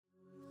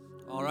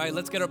right,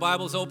 let's get our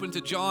Bibles open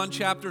to John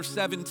chapter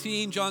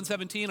 17. John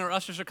 17, our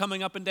ushers are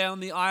coming up and down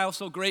the aisle.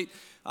 So great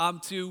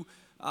to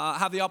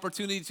have the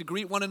opportunity to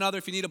greet one another.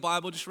 If you need a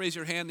Bible, just raise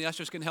your hand. The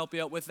ushers can help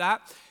you out with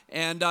that.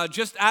 And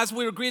just as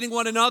we were greeting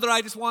one another,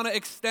 I just want to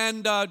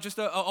extend just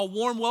a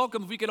warm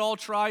welcome. If we could all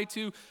try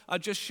to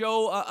just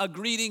show a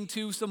greeting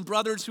to some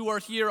brothers who are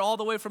here all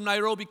the way from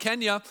Nairobi,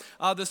 Kenya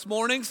this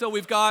morning. So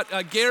we've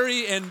got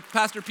Gary and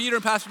Pastor Peter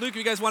and Pastor Luke. If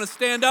you guys want to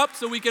stand up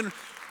so we can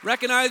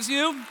recognize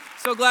you.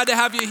 So glad to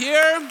have you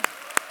here.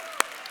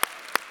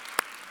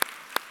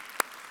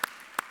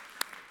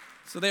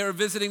 So they were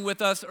visiting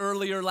with us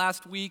earlier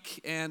last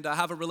week and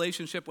have a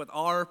relationship with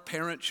our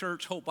parent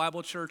church, Hope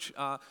Bible Church,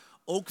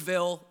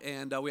 Oakville,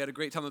 and we had a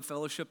great time of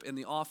fellowship in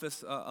the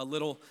office a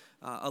little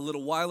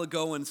while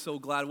ago, and so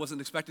glad. I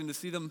wasn't expecting to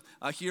see them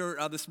here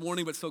this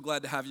morning, but so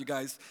glad to have you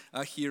guys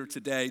here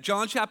today.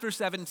 John chapter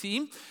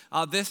 17,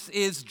 this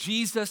is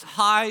Jesus'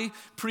 high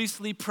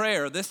priestly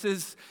prayer. This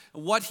is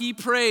what he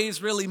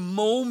prays really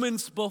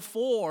moments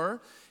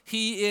before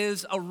he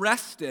is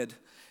arrested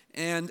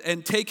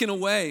and taken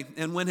away,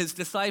 and when his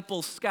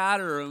disciples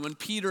scatter, and when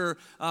Peter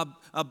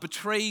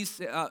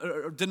betrays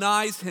or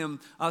denies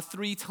him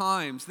 3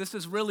 times. This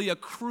is really a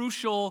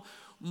crucial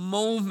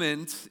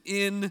moment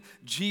in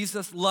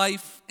Jesus'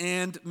 life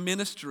and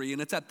ministry, and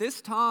it's at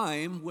this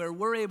time where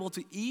we're able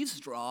to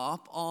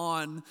eavesdrop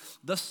on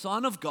the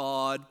Son of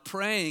God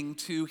praying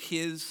to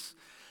his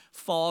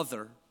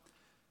Father.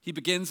 He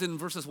begins in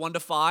verses 1 to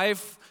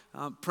 5,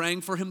 praying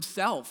for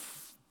himself,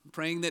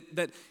 praying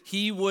that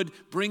he would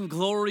bring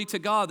glory to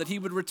God, that he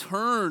would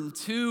return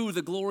to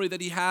the glory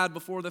that he had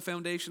before the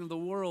foundation of the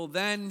world.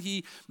 Then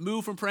he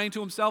moved from praying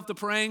to himself to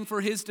praying for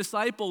his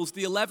disciples,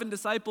 the 11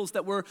 disciples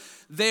that were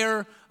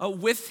there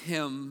with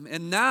him.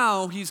 And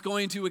now he's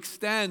going to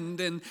extend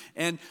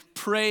and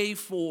pray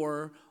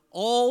for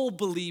all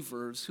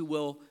believers who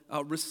will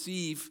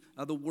receive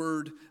the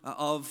word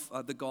of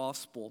the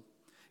gospel.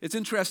 It's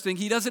interesting,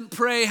 he doesn't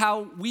pray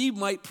how we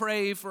might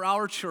pray for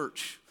our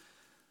church.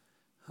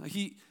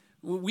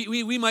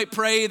 We might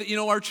pray that,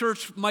 our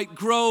church might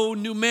grow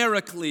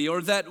numerically,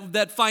 or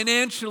that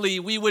financially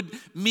we would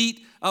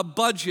meet a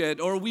budget,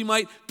 or we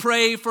might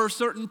pray for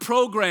certain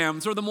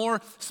programs, or the more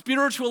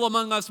spiritual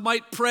among us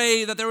might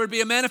pray that there would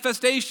be a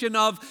manifestation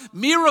of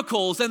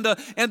miracles and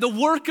the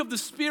work of the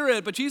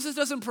Spirit. But Jesus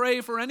doesn't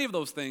pray for any of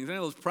those things, any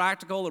of those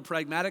practical or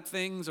pragmatic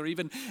things, or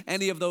even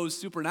any of those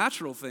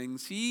supernatural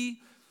things. He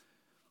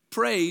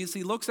prays,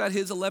 he looks at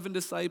his 11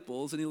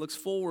 disciples, and he looks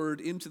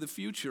forward into the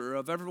future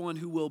of everyone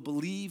who will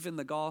believe in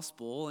the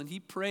gospel, and he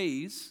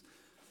prays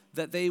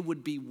that they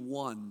would be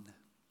one.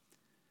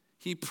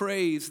 He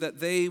prays that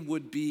they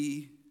would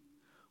be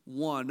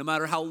one. No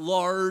matter how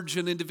large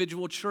an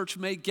individual church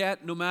may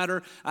get, no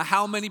matter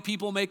how many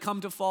people may come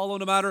to follow,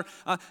 no matter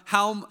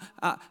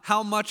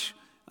how much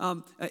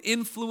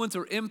influence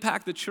or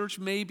impact the church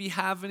may be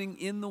having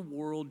in the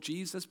world,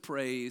 Jesus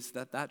prays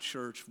that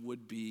church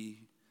would be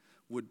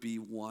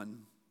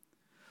one.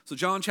 So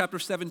John chapter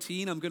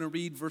 17, I'm going to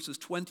read verses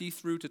 20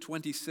 through to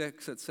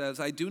 26. It says,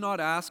 "I do not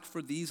ask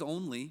for these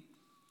only,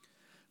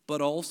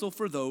 but also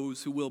for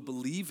those who will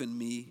believe in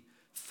me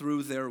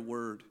through their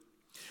word,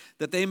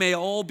 that they may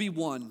all be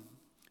one,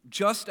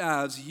 just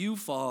as you,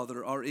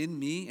 Father, are in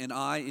me and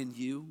I in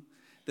you,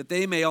 that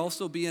they may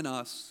also be in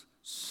us,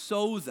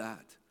 so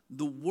that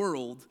the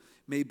world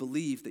may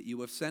believe that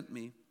you have sent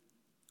me.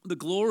 The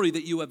glory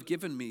that you have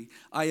given me,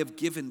 I have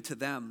given to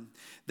them,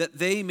 that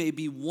they may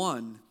be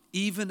one,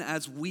 even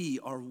as we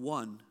are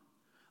one.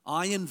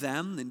 I and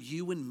them, and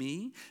you and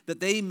me, that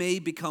they may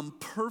become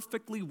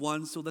perfectly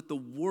one, so that the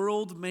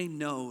world may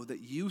know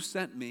that you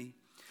sent me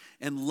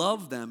and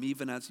love them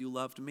even as you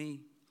loved me.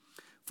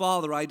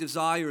 Father, I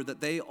desire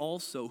that they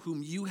also,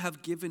 whom you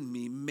have given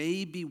me,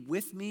 may be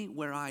with me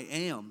where I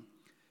am,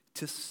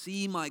 to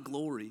see my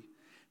glory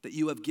that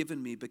you have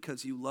given me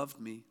because you loved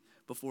me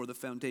before the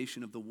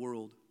foundation of the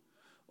world.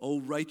 O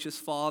righteous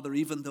Father,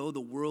 even though the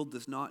world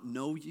does not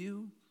know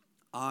you,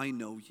 I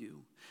know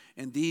you,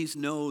 and these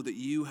know that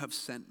you have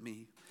sent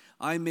me.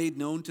 I made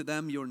known to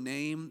them your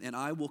name, and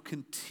I will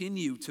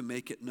continue to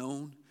make it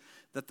known,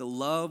 that the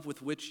love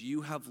with which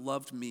you have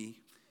loved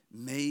me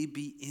may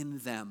be in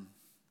them,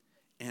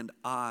 and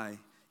I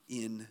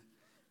in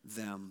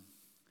them."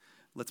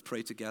 Let's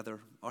pray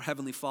together. Our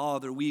Heavenly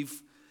Father,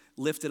 we've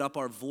lifted up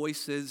our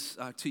voices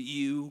to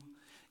you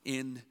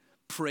in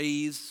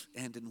praise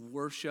and in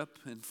worship.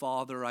 And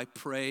Father, I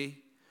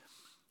pray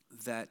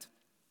that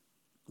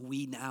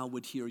we now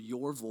would hear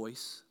your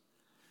voice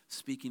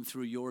speaking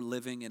through your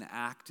living and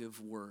active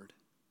word.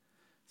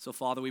 So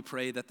Father, we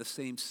pray that the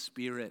same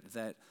Spirit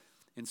that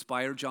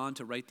inspired John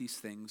to write these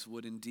things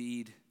would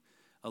indeed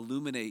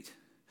illuminate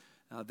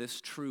this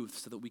truth,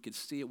 so that we could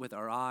see it with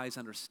our eyes,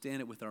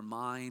 understand it with our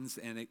minds,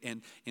 and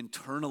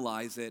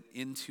internalize it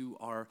into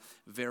our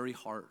very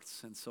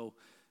hearts. And so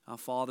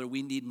Father,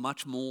 we need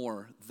much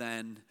more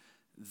than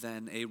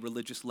a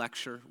religious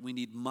lecture. We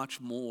need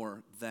much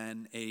more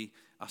than a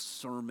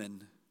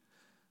sermon.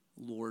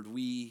 Lord,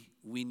 we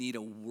need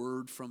a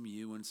word from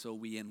you, and so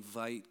we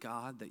invite,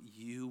 God, that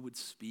you would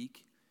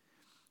speak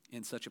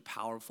in such a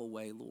powerful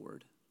way,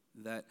 Lord,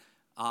 that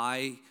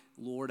I,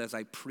 Lord, as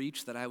I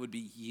preach, that I would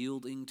be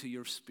yielding to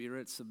your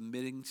Spirit,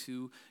 submitting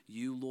to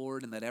you,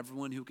 Lord, and that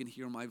everyone who can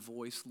hear my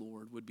voice,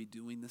 Lord, would be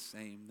doing the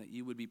same, that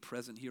you would be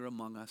present here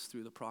among us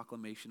through the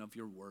proclamation of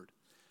your word.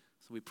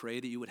 So we pray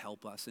that you would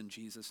help us in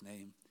Jesus'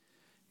 name.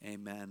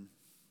 Amen.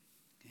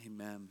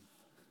 Amen.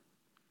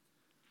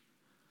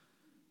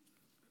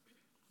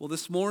 Well,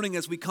 this morning,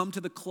 as we come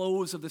to the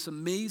close of this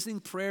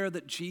amazing prayer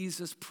that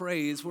Jesus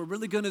prays, we're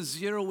really going to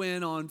zero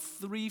in on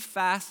three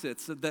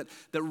facets that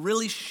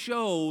really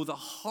show the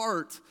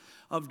heart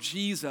of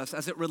Jesus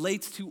as it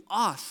relates to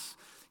us,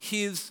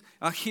 his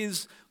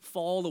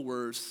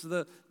followers.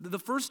 The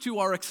first two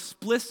are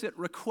explicit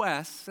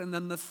requests, and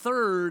then the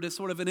third is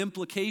sort of an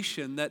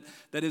implication that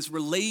is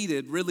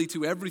related really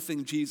to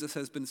everything Jesus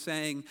has been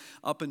saying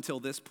up until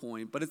this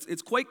point. But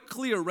it's quite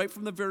clear right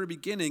from the very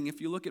beginning.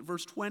 If you look at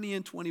verse 20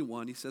 and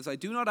 21, he says, I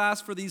do not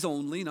ask for these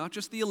only, not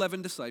just the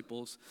 11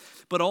 disciples,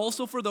 but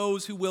also for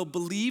those who will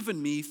believe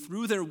in me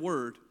through their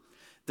word,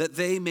 that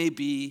they may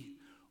be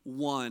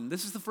one.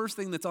 This is the first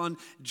thing that's on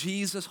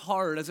Jesus'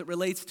 heart as it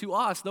relates to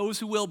us, those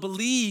who will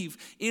believe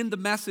in the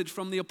message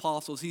from the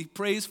apostles. He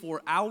prays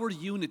for our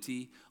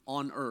unity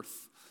on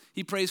earth.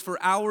 He prays for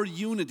our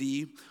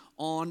unity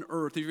on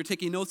earth. If you're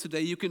taking notes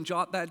today, you can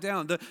jot that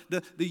down.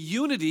 The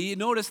unity,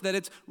 notice that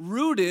it's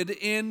rooted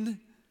in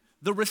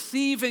the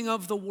receiving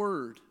of the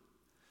word.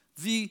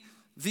 The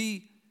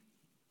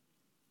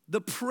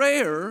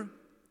prayer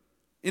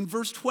in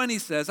verse 20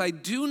 says, I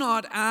do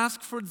not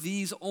ask for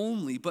these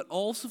only, but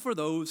also for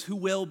those who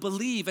will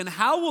believe. And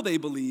how will they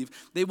believe?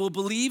 They will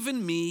believe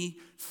in me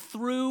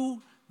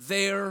through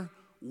their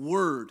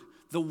word.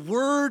 The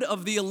word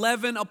of the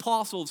 11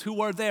 apostles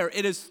who are there.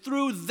 It is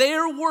through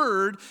their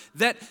word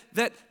that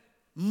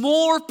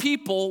more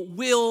people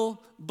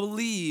will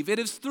believe. It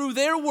is through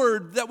their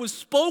word that was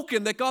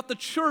spoken that got the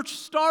church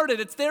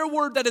started. It's their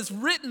word that is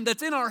written,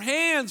 that's in our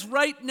hands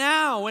right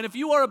now. And if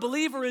you are a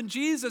believer in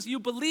Jesus, you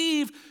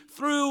believe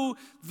through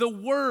the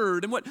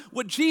word. And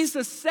what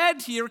Jesus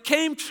said here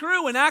came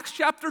true in Acts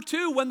chapter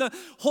 2 when the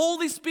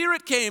Holy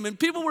Spirit came and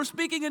people were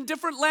speaking in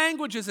different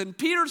languages and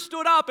Peter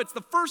stood up. It's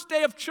the first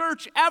day of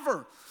church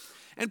ever.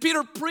 And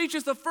Peter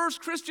preaches the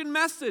first Christian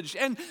message,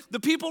 and the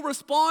people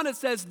respond. It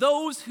says,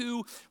 those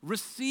who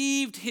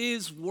received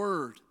his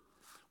word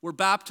were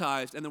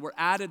baptized, and there were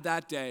added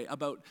that day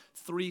about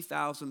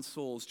 3,000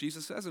 souls.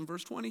 Jesus says in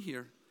verse 20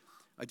 here,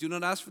 I do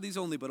not ask for these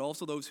only, but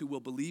also those who will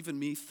believe in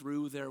me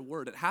through their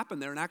word. It happened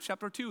there in Acts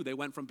chapter 2. They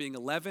went from being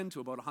 11 to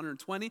about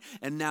 120,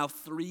 and now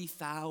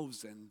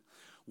 3,000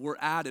 were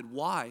added.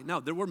 Why?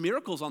 Now, there were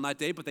miracles on that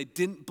day, but they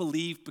didn't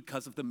believe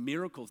because of the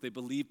miracles. They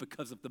believed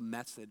because of the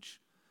message.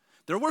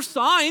 There were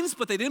signs,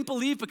 but they didn't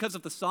believe because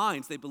of the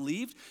signs. They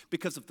believed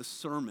because of the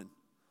sermon.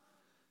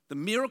 The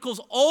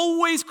miracles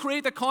always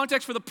create the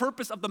context for the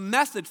purpose of the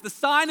message. The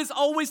sign is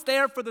always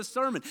there for the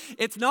sermon.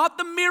 It's not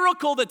the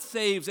miracle that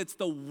saves, it's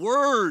the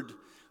word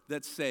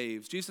that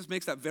saves. Jesus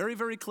makes that very,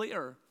 very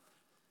clear.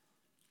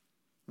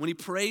 When he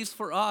prays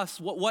for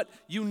us, what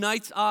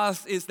unites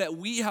us is that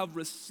we have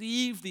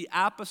received the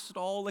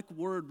apostolic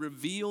word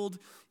revealed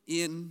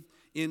in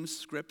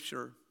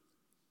Scripture.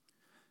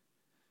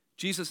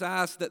 Jesus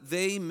asked that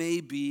they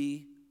may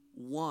be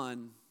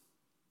one.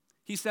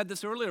 He said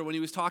this earlier when he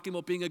was talking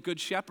about being a good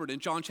shepherd. In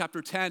John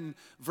chapter 10,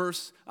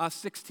 verse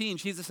 16,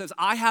 Jesus says,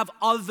 I have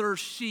other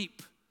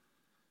sheep.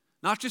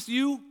 Not just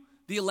you,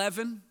 the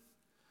 11.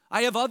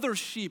 I have other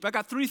sheep. I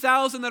got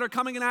 3,000 that are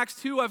coming in Acts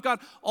 2. I've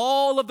got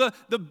all of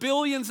the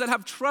billions that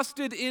have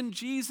trusted in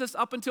Jesus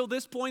up until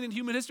this point in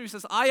human history. He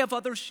says, I have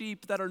other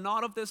sheep that are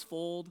not of this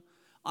fold.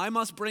 I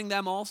must bring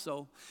them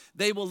also.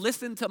 They will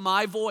listen to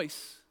my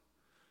voice.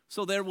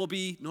 So there will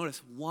be,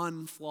 notice,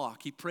 one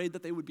flock. He prayed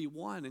that they would be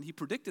one, and he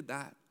predicted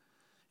that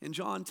in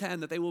John 10,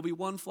 that they will be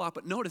one flock.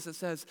 But notice it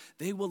says,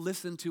 they will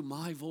listen to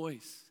my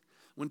voice.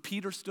 When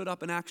Peter stood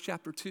up in Acts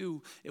chapter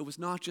 2, it was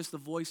not just the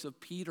voice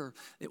of Peter,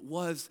 it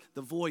was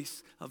the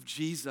voice of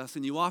Jesus.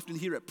 And you often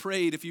hear it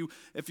prayed. If you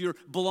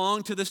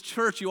belong to this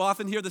church, you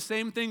often hear the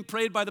same thing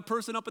prayed by the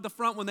person up at the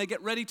front when they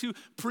get ready to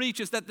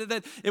preach, is that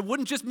it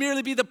wouldn't just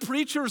merely be the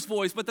preacher's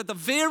voice, but that the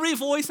very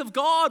voice of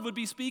God would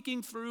be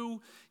speaking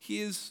through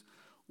his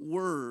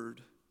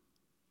word.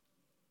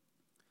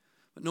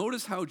 But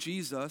notice how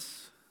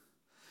Jesus,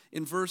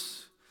 in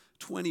verse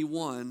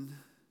 21,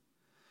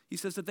 he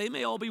says that they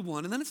may all be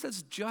one. And then it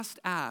says, just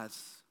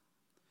as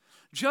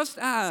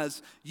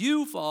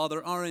you,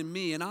 Father, are in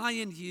me and I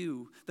in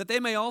you, that they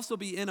may also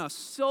be in us,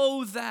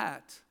 so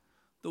that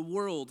the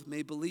world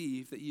may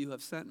believe that you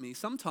have sent me.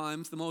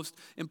 Sometimes the most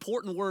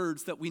important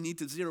words that we need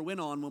to zero in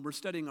on when we're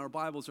studying our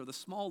Bibles are the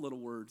small little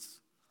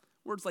words.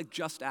 Words like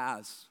just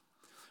as.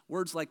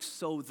 Words like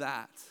so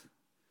that.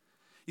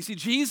 You see,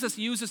 Jesus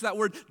uses that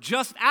word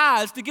just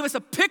as to give us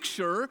a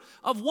picture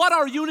of what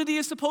our unity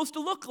is supposed to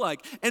look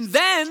like. And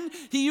then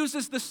he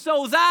uses the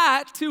so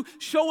that to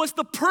show us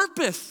the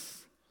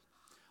purpose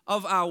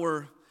of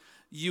our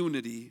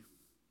unity.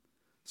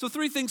 So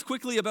 3 things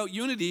quickly about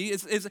unity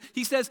is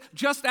he says,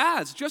 just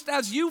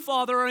as you,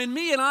 Father, are in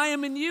me and I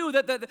am in you,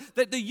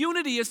 that the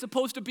unity is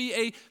supposed to be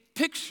a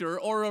picture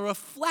or a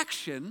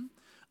reflection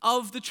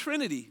of the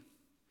Trinity.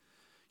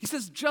 He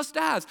says, just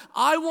as.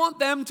 I want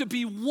them to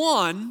be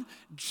one,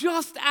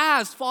 just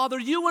as, Father,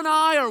 you and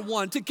I are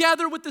one,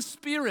 together with the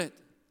Spirit.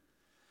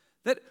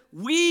 That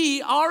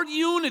our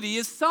unity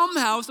is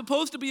somehow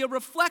supposed to be a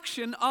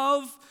reflection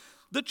of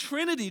the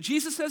Trinity.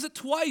 Jesus says it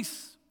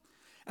twice.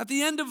 At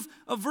the end of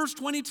verse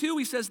 22,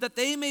 he says that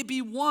they may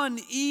be one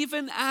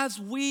even as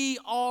we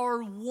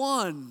are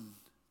one.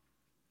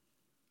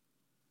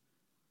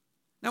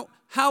 Now,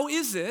 how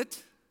is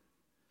it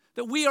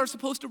that we are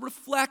supposed to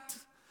reflect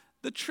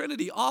the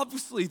Trinity?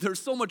 Obviously,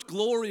 there's so much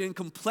glory and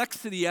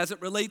complexity as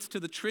it relates to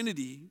the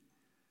Trinity.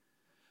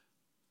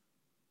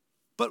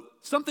 But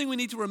something we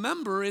need to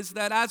remember is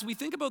that as we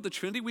think about the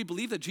Trinity, we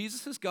believe that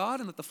Jesus is God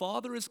and that the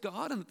Father is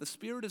God and that the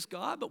Spirit is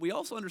God, but we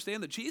also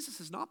understand that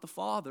Jesus is not the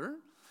Father.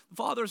 The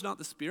Father is not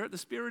the Spirit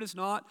is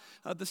not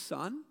the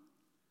Son.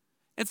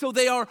 And so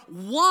they are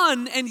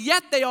one, and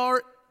yet they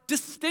are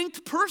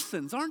distinct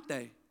persons, aren't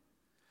they?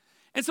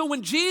 And so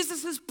when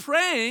Jesus is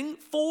praying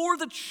for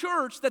the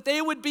church that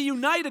they would be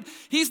united,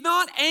 he's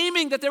not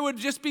aiming that there would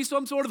just be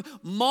some sort of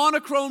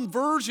monochrome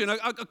version,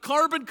 a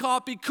carbon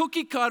copy,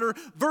 cookie cutter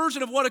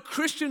version of what a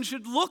Christian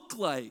should look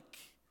like.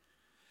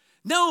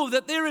 No,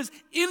 that there is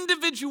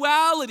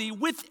individuality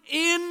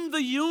within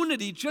the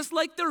unity, just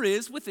like there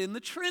is within the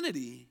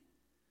Trinity.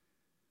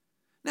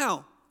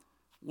 Now,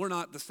 we're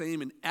not the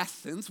same in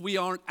essence. We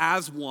aren't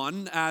as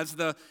one as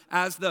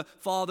the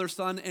Father,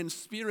 Son, and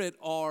Spirit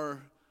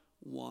are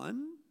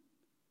one.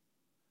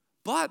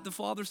 But the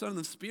Father, Son, and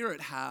the Spirit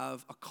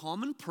have a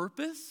common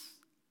purpose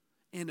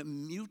and a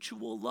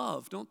mutual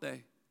love, don't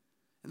they?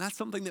 And that's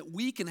something that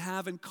we can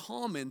have in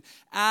common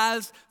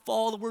as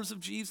followers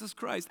of Jesus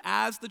Christ,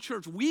 as the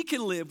church. We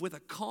can live with a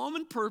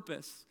common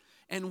purpose,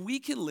 and we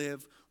can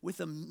live with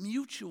a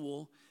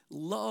mutual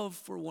love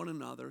for one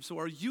another. So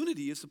our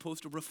unity is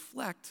supposed to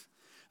reflect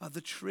the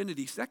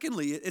Trinity.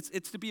 Secondly,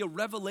 it's to be a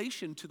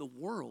revelation to the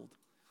world.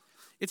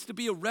 It's to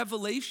be a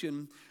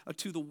revelation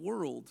to the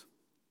world.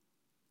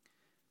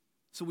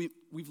 So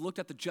we've looked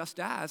at the just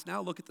as, now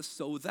look at the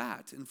so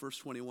that in verse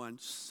 21.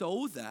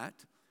 So that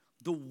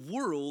the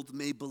world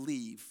may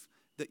believe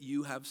that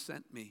you have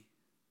sent me.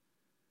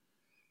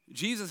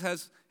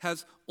 Jesus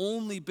has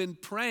only been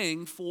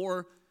praying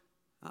for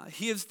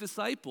his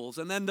disciples,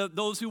 and then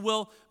those who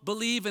will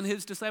believe in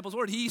his disciples'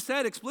 word. He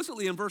said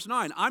explicitly in verse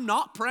 9, I'm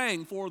not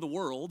praying for the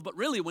world, but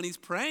really when he's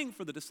praying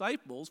for the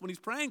disciples, when he's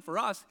praying for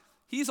us,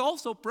 he's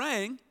also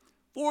praying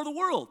for the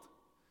world.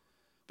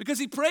 Because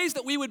he prays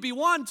that we would be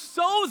one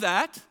so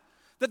that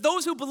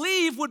those who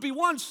believe would be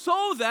one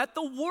so that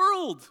the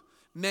world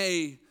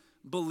may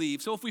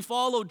believe. So if we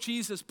follow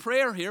Jesus'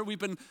 prayer here, we've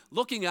been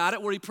looking at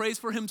it where he prays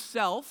for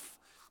himself,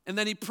 and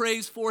then he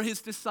prays for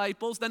his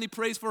disciples, then he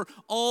prays for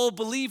all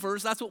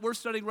believers. That's what we're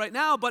studying right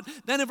now. But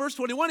then in verse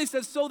 21, he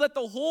says, so that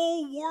the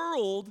whole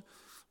world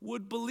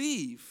would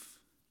believe.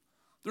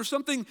 There's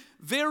something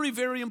very,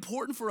 very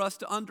important for us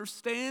to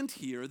understand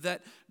here,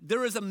 that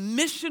there is a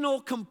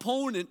missional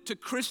component to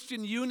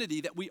Christian unity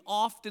that we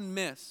often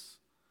miss.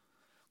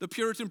 The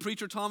Puritan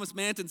preacher Thomas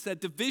Manton said,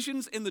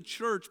 divisions in the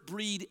church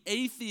breed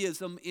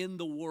atheism in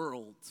the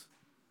world.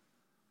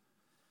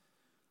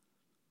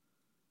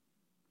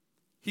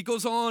 He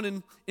goes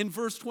on in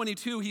verse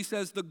 22, he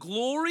says, the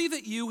glory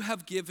that you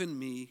have given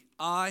me,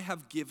 I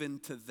have given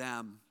to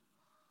them.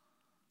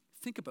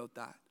 Think about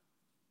that.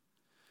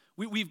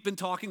 We've been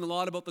talking a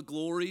lot about the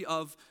glory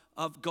of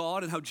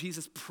God and how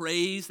Jesus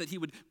prays that he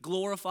would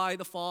glorify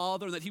the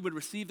Father and that he would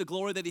receive the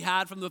glory that he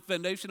had from the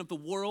foundation of the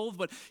world.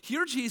 But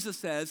here Jesus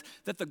says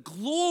that the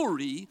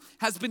glory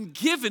has been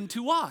given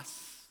to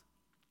us.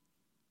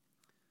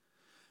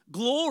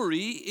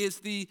 Glory is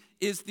the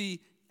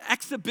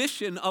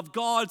exhibition of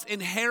God's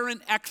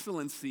inherent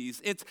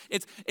excellencies.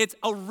 It's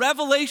a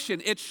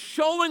revelation. It's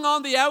showing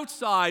on the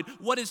outside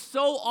what is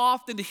so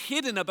often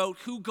hidden about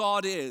who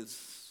God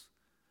is.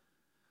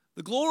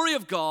 The glory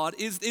of God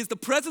is the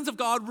presence of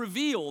God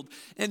revealed.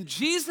 And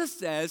Jesus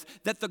says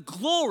that the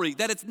glory,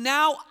 that it's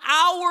now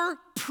our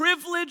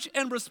privilege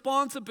and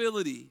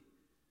responsibility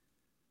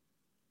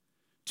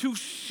to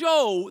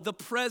show the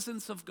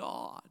presence of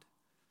God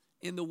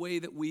in the way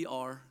that we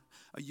are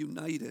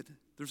united.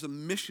 There's a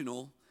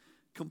missional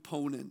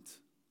component.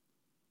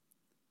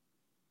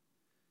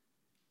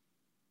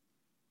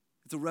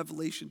 It's a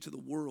revelation to the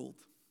world.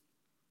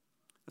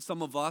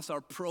 Some of us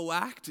are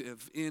proactive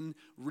in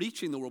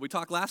reaching the world. We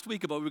talked last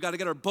week about we've got to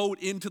get our boat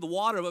into the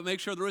water, but make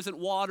sure there isn't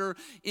water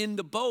in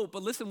the boat.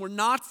 But listen, we're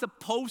not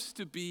supposed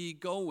to be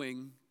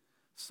going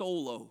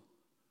solo.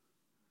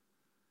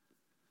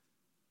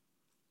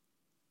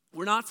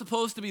 We're not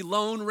supposed to be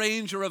Lone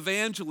Ranger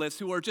evangelists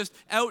who are just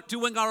out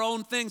doing our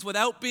own things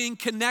without being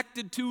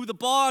connected to the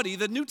body.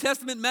 The New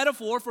Testament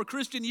metaphor for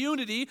Christian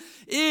unity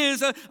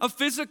is a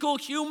physical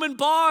human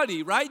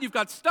body, right? You've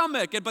got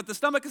stomach, but the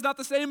stomach is not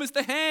the same as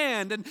the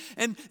hand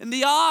and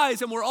the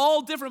eyes, and we're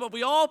all different, but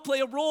we all play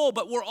a role,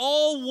 but we're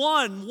all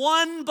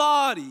one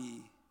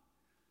body.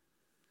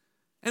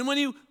 And when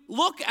you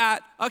look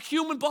at a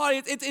human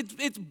body,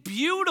 it's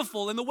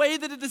beautiful in the way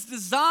that it is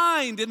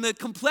designed, in the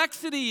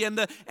complexity and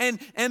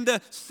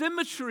the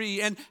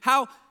symmetry and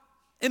how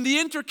and the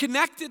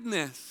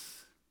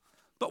interconnectedness.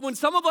 But when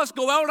some of us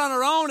go out on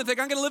our own and think,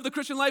 I'm going to live the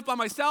Christian life by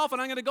myself and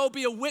I'm going to go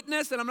be a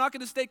witness and I'm not going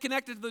to stay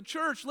connected to the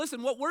church,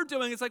 listen, what we're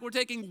doing is like we're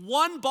taking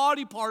one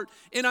body part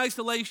in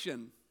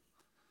isolation,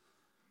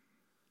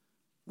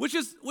 which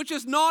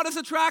is not as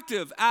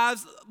attractive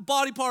as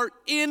body part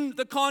in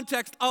the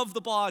context of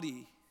the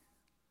body.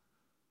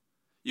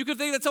 You could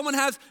think that someone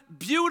has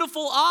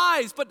beautiful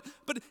eyes, but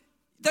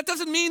that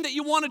doesn't mean that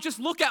you want to just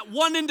look at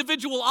one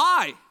individual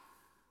eye.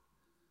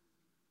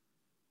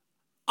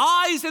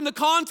 Eyes in the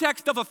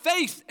context of a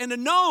face and a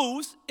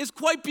nose is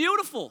quite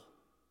beautiful.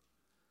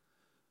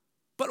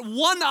 But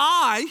one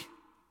eye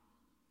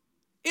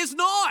is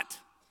not.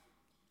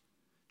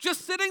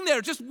 Just sitting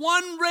there, just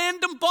one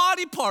random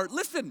body part.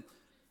 Listen,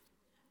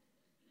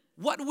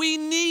 what we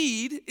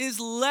need is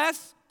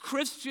less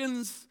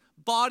Christians'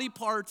 body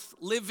parts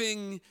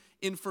living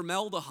in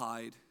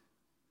formaldehyde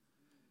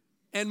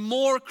and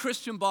more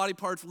Christian body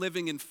parts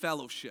living in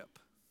fellowship.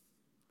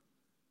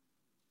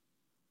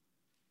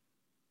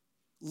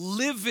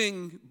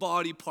 Living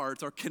body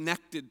parts are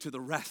connected to the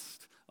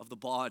rest of the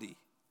body.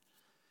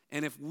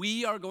 And if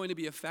we are going to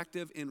be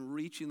effective in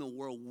reaching the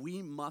world,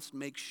 we must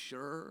make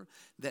sure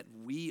that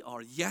we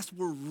are, yes,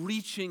 we're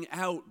reaching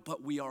out,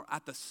 but we are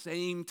at the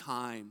same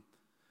time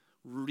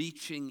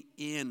reaching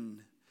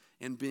in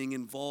and being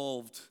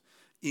involved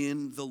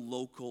in the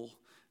local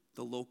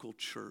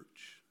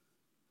church.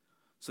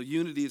 So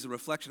unity is a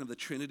reflection of the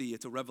Trinity.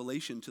 It's a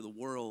revelation to the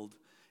world.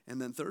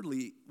 And then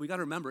thirdly, we got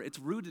to remember, it's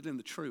rooted in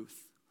the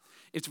truth.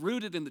 It's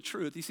rooted in the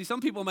truth. You see,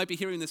 some people might be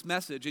hearing this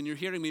message and you're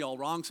hearing me all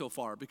wrong so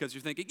far because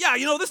you're thinking, yeah,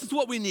 this is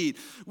what we need.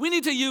 We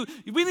need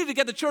to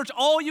get the church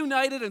all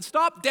united and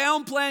stop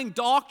downplaying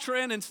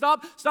doctrine and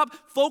stop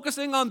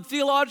focusing on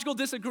theological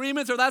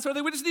disagreements or that sort of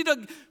thing. We just need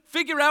to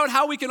figure out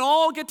how we can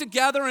all get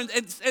together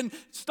and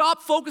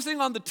stop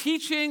focusing on the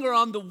teaching or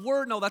on the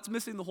word. No, that's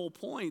missing the whole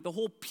point. The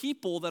whole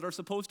people that are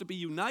supposed to be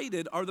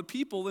united are the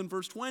people in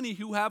verse 20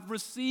 who have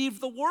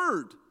received the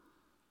word.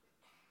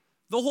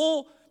 The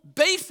whole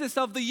basis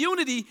of the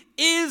unity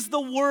is the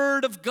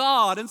Word of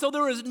God. And so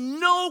there is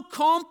no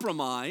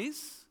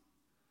compromise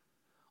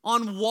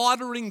on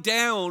watering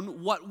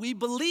down what we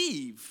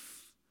believe,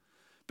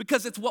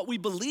 because it's what we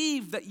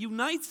believe that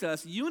unites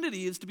us.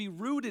 Unity is to be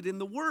rooted in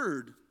the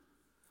Word.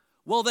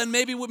 Well, then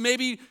maybe what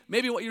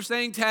you're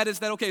saying, Ted, is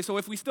that, okay, so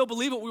if we still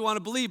believe what we want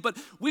to believe, but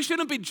we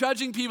shouldn't be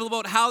judging people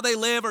about how they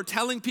live or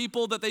telling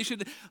people that they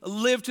should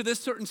live to this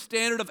certain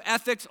standard of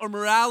ethics or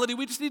morality.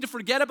 We just need to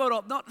forget about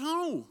all.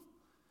 No.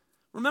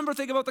 Remember,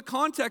 think about the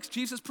context.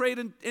 Jesus prayed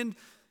in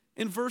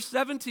verse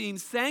 17,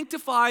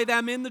 sanctify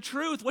them in the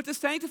truth. What does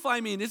sanctify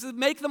mean? Is it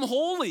make them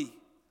holy?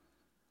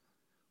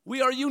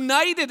 We are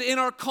united in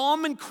our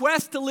common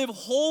quest to live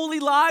holy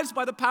lives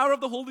by the power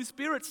of the Holy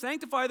Spirit.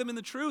 Sanctify them in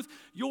the truth.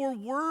 Your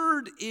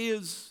word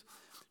is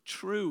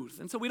truth.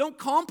 And so we don't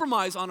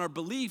compromise on our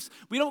beliefs.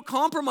 We don't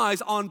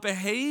compromise on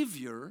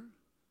behavior.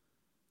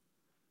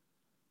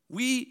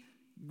 We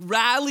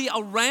rally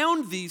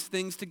around these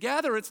things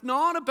together. It's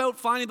not about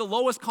finding the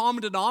lowest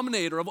common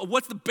denominator of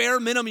what's the bare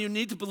minimum you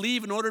need to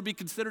believe in order to be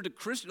considered a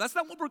Christian. That's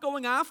not what we're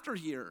going after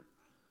here.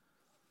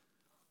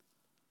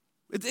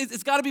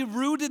 It's got to be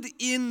rooted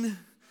in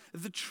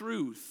the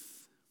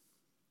truth.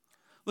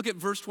 Look at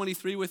verse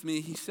 23 with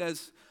me. He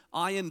says,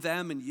 I and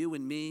them and you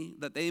and me,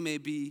 that they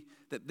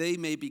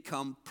may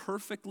become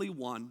perfectly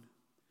one,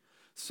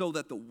 so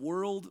that the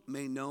world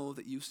may know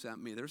that you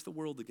sent me. There's the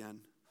world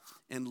again.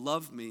 And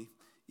love me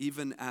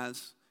even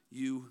as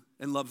you,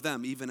 and love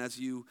them even as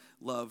you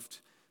loved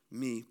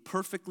me.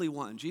 Perfectly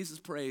one. Jesus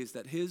prays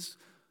that his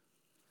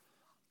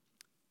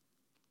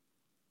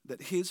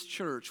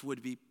church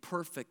would be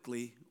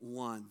perfectly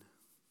one.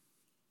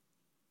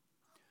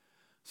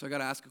 So I got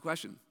to ask a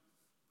question.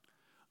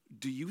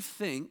 Do you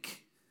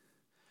think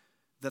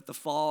that the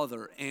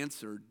Father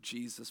answered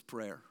Jesus'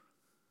 prayer?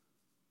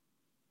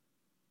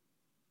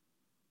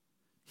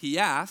 He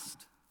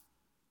asked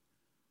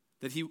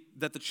that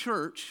the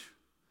church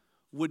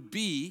would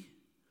be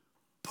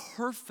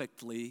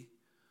perfectly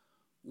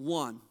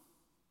one.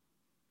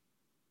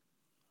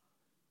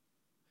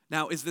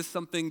 Now, is this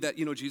something that,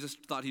 Jesus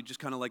thought he'd just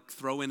kind of like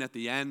throw in at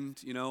the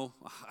end? I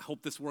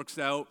hope this works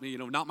out.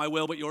 Not my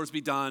will, but yours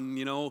be done.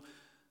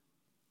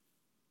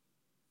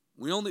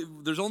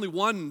 There's only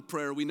one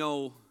prayer we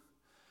know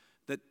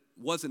that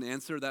wasn't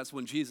answered. That's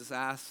when Jesus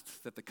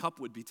asked that the cup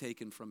would be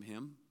taken from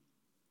him.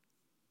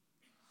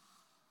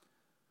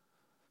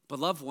 But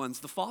loved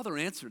ones, the Father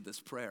answered this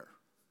prayer.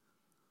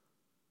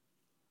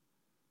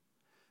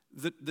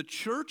 The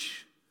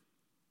church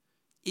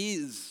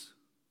is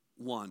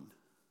one.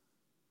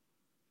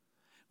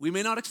 We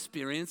may not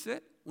experience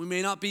it, we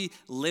may not be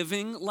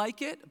living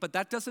like it, but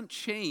that doesn't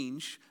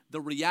change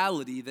the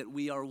reality that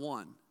we are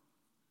one.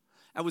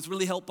 I was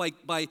really helped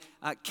by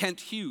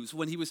Kent Hughes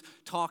when he was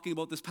talking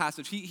about this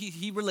passage.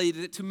 He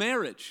related it to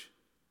marriage.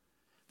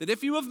 That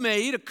if you have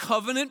made a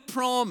covenant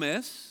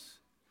promise,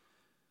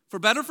 for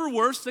better, for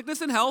worse,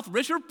 sickness and health,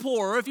 rich or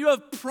poor, if you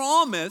have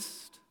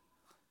promised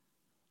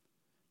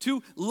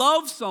to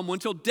love someone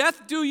till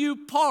death do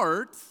you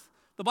part,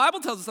 the Bible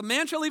tells us a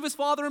man shall leave his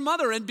father and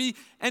mother and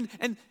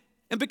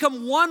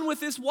become one with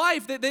his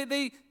wife.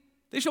 They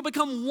shall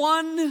become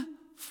one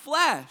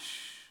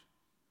flesh.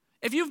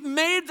 If you've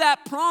made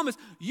that promise,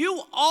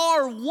 you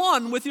are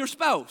one with your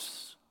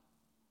spouse.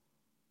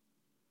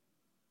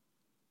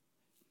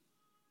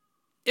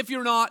 If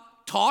you're not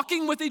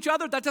talking with each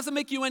other, that doesn't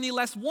make you any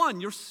less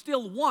one. You're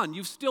still one.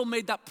 You've still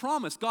made that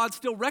promise. God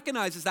still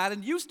recognizes that,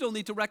 and you still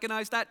need to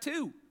recognize that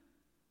too.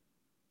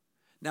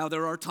 Now,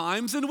 there are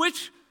times in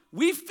which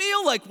we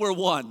feel like we're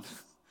one.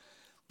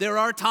 There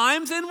are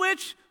times in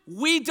which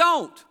we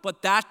don't,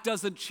 but that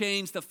doesn't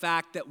change the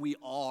fact that we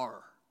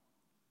are.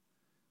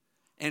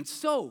 And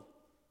so,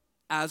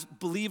 as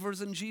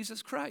believers in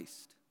Jesus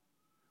Christ,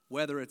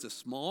 whether it's a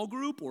small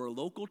group or a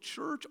local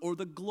church or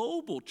the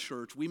global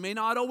church, we may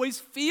not always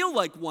feel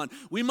like one.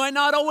 We might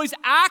not always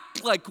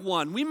act like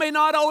one. We may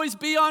not always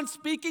be on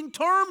speaking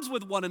terms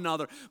with one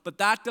another, but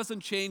that doesn't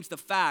change the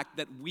fact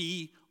that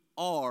we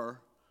are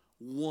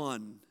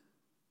one.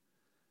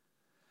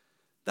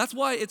 That's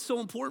why it's so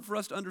important for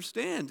us to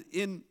understand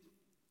in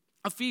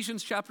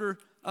Ephesians chapter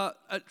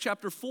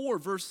 4,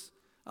 verse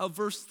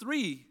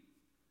 3,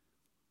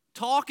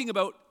 talking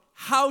about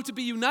how to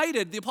be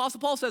united. The Apostle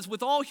Paul says,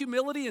 with all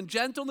humility and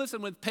gentleness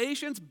and with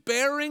patience,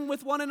 bearing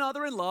with one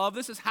another in love.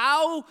 This is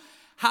how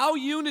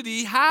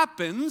unity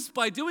happens,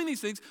 by doing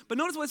these things. But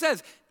notice what it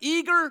says,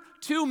 eager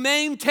to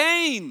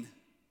maintain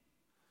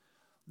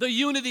the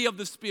unity of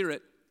the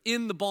Spirit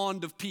in the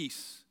bond of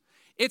peace.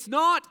 It's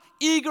not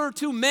eager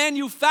to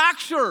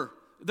manufacture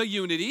the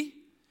unity.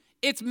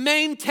 It's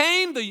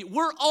maintain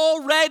we're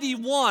already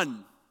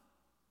one.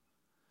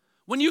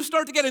 When you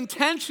start to get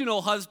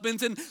intentional,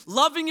 husbands, in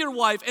loving your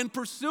wife and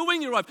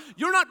pursuing your wife,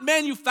 you're not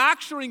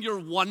manufacturing your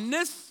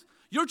oneness.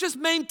 You're just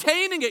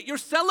maintaining it. You're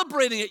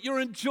celebrating it.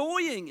 You're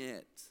enjoying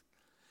it.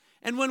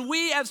 And when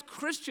we as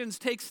Christians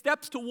take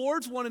steps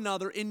towards one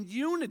another in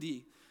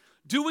unity,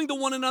 doing the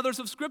one another's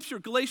of Scripture,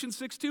 Galatians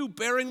 6:2,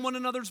 bearing one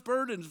another's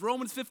burdens,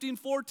 Romans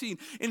 15:14,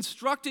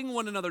 instructing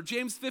one another,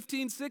 James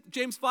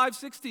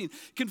 5:16,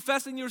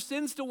 confessing your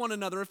sins to one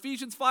another,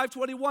 Ephesians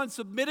 5:21,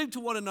 submitting to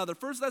one another,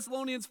 1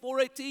 Thessalonians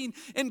 4:18,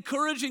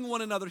 encouraging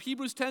one another,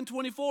 Hebrews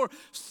 10:24,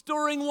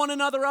 stirring one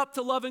another up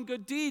to love and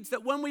good deeds,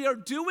 that when we are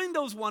doing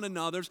those one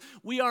another's,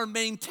 we are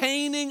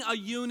maintaining a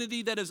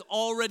unity that is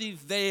already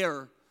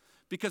there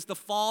because the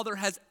Father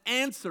has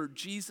answered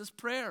Jesus'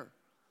 prayer.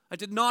 I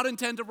did not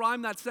intend to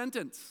rhyme that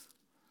sentence.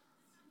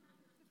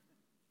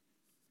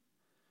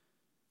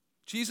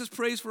 Jesus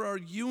prays for our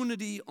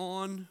unity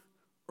on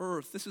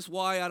earth. This is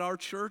why at our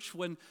church,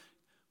 when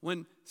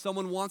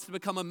someone wants to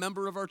become a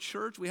member of our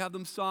church, we have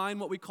them sign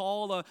what we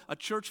call a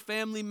church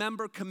family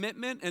member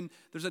commitment. And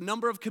there's a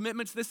number of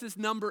commitments. This is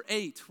number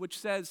 8, which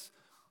says,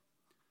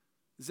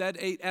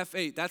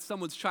 Z8F8. That's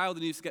someone's child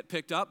that needs to get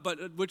picked up,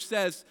 but which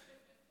says,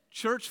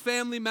 church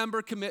family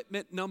member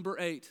commitment number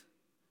 8.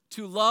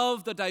 To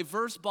love the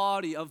diverse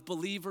body of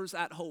believers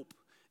at Hope,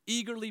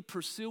 eagerly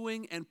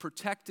pursuing and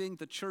protecting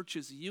the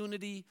church's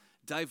unity,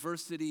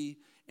 diversity,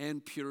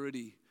 and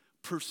purity.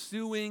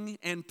 Pursuing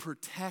and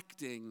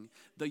protecting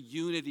the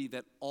unity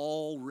that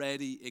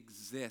already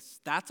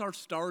exists. That's our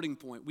starting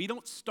point. We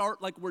don't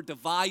start like we're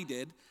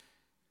divided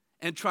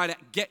and try to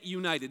get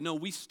united. No,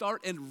 we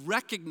start and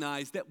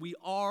recognize that we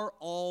are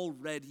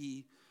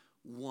already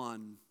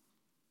one.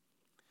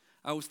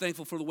 I was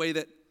thankful for the way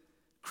that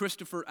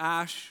Christopher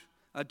Ash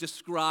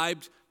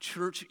described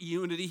church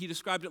unity. He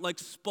described it like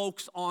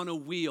spokes on a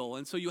wheel.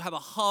 And so you have a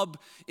hub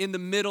in the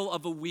middle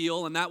of a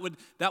wheel, and that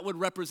would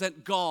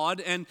represent God,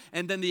 and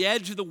then the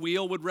edge of the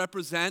wheel would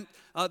represent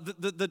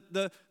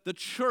the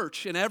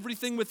church, and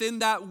everything within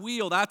that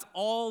wheel. That's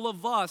all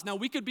of us. Now,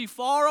 we could be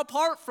far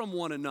apart from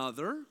one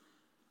another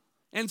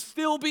and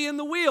still be in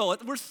the wheel.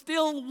 We're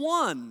still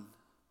one.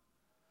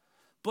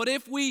 But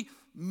if we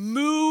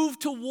move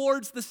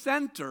towards the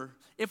center,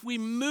 if we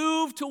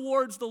move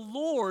towards the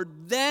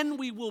Lord, then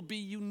we will be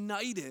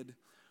united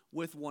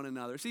with one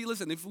another. See,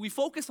 listen, if we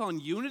focus on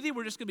unity,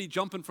 we're just going to be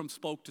jumping from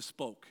spoke to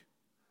spoke.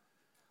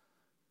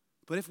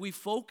 But if we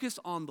focus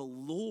on the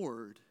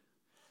Lord,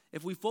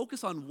 if we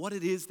focus on what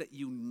it is that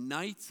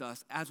unites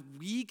us, as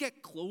we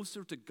get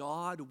closer to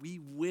God, we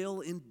will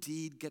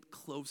indeed get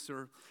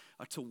closer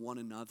to one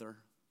another.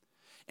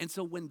 And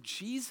so when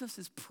Jesus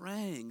is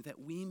praying that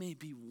we may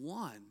be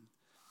one,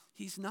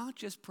 he's not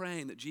just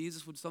praying that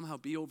Jesus would somehow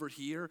be over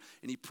here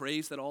and he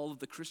prays that all of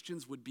the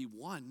Christians would be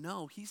one.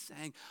 No, he's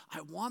saying, I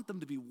want them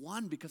to be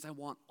one because I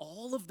want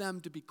all of them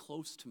to be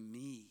close to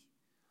me.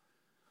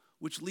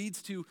 which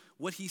leads to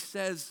what he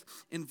says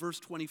in verse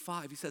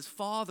 25. He says,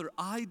 Father,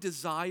 I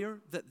desire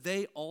that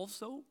they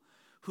also,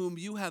 whom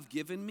you have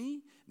given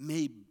me,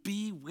 may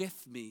be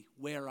with me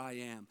where I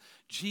am.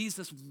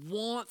 Jesus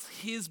wants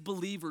his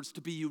believers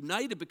to be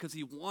united because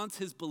he wants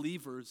his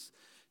believers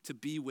to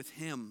be with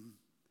him.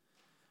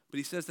 But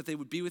he says that they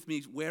would be with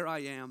me where I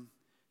am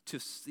to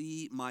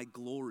see my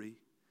glory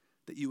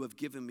that you have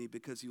given me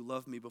because you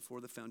loved me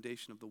before the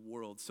foundation of the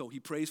world. So he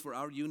prays for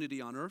our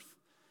unity on earth,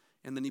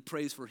 and then he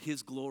prays for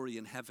his glory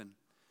in heaven.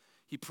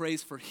 He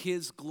prays for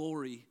his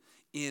glory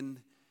in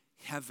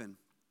heaven.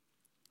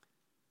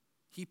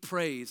 He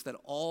prays that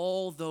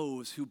all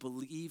those who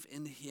believe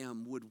in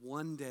him would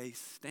one day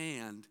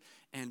stand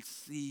and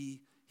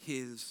see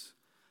his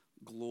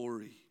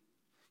glory.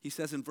 He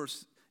says in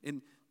verse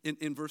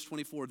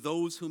 24,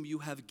 those whom you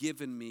have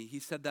given me. He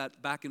said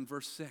that back in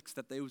verse 6,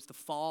 that it was the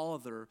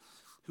Father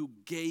who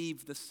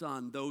gave the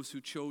Son, those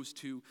who chose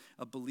to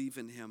believe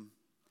in him.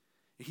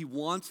 He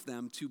wants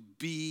them to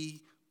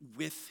be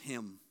with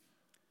him.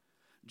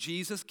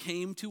 Jesus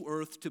came to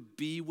earth to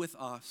be with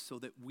us so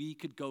that we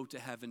could go to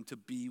heaven to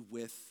be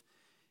with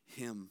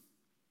him.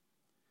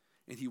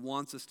 And he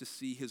wants us to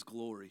see his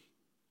glory.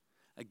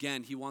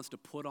 Again, he wants to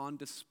put on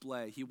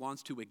display. He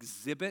wants to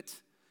exhibit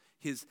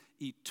his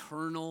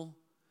eternal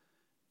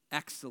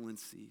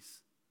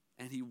excellencies.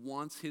 And he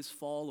wants his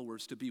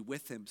followers to be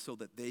with him so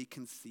that they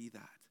can see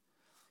that.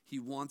 He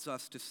wants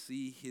us to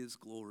see his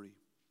glory.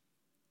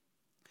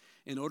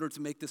 In order to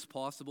make this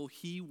possible,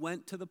 he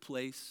went to the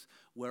place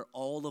where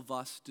all of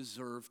us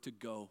deserve to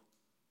go.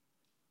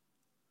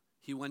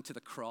 He went to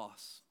the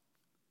cross.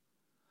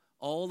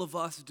 All of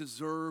us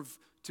deserve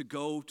to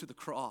go to the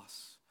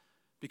cross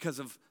because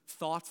of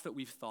thoughts that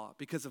we've thought,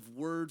 because of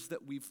words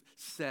that we've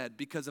said,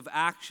 because of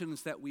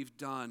actions that we've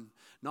done.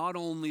 Not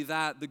only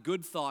that, the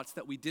good thoughts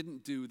that we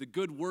didn't do, the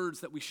good words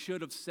that we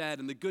should have said,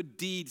 and the good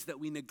deeds that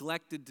we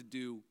neglected to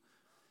do.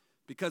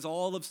 Because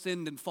all have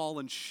sinned and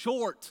fallen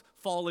short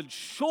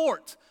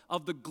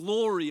of the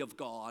glory of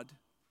God.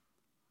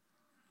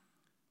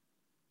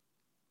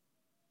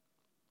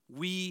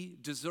 We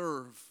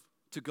deserve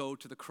to go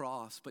to the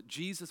cross, but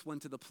Jesus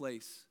went to the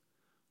place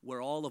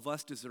where all of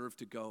us deserve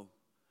to go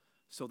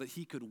so that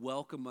he could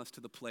welcome us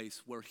to the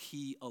place where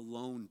he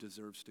alone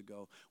deserves to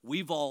go.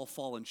 We've all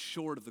fallen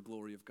short of the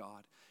glory of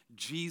God.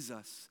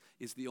 Jesus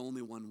is the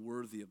only one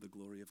worthy of the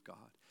glory of God.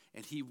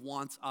 And he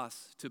wants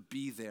us to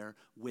be there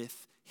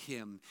with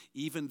him.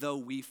 Even though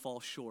we fall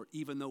short,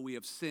 even though we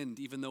have sinned,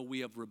 even though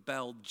we have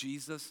rebelled,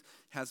 Jesus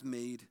has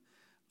made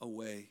a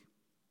way.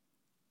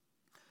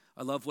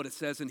 I love what it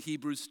says in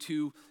Hebrews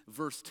 2,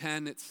 verse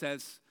 10. It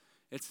says,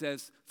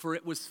 for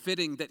it was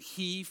fitting that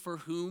he for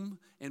whom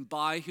and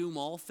by whom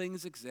all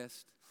things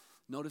exist,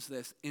 notice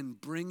this, in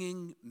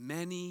bringing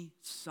many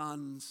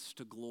sons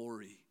to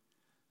glory.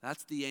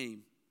 That's the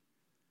aim.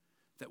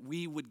 That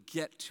we would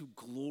get to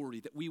glory,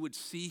 that we would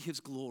see his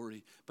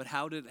glory. But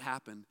how did it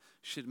happen?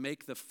 Should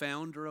make the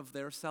founder of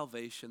their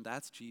salvation,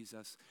 that's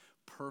Jesus,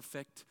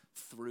 perfect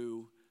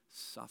through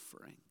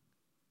suffering.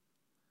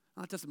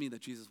 Now, that doesn't mean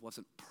that Jesus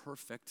wasn't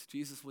perfect.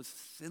 Jesus was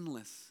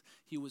sinless.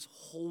 He was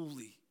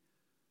holy.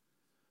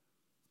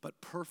 But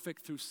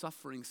perfect through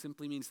suffering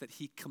simply means that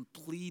he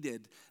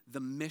completed the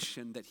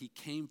mission that he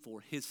came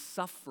for. His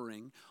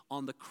suffering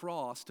on the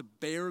cross to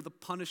bear the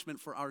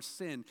punishment for our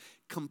sin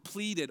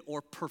completed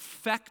or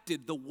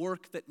perfected the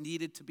work that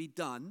needed to be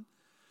done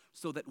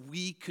so that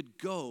we could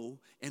go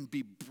and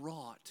be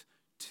brought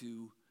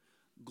to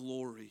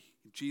glory.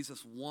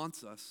 Jesus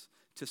wants us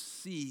to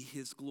see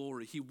his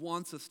glory. He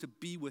wants us to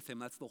be with him.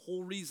 That's the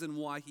whole reason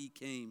why he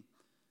came.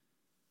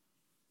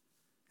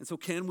 And so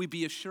can we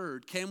be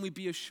assured? Can we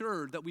be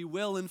assured that we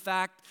will, in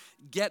fact,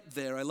 get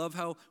there? I love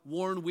how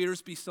Warren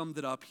Wiersbe summed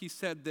it up. He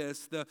said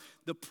this,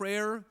 the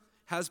prayer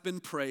has been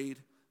prayed,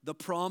 the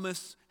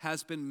promise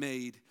has been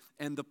made,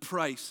 and the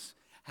price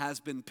has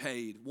been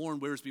paid.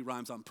 Warren Wiersbe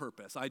rhymes on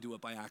purpose. I do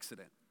it by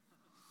accident.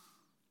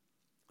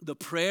 The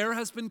prayer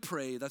has been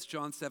prayed, that's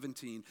John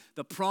 17.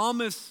 The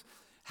promise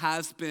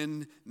has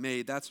been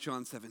made, that's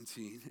John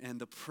 17. And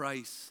the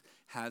price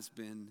has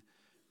been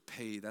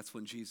paid. That's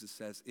when Jesus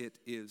says, it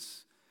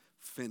is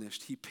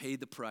finished. He paid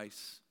the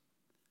price.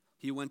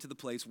 He went to the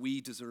place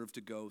we deserve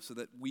to go so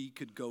that we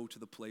could go to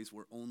the place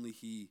where only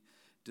he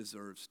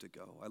deserves to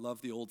go. I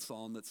love the old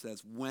psalm that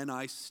says, when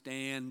I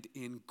stand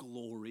in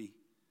glory,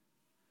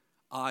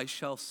 I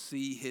shall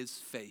see his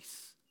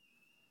face,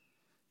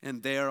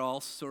 and there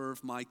I'll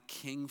serve my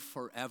King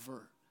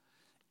forever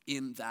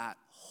in that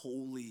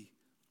holy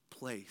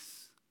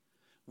place.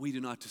 We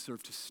do not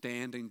deserve to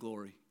stand in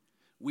glory.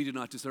 We do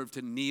not deserve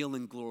to kneel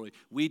in glory.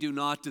 We do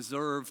not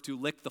deserve to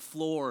lick the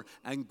floor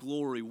and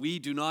glory. We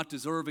do not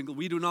deserve,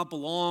 we do not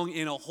belong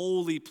in a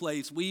holy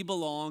place. We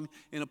belong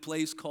in a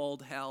place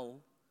called hell.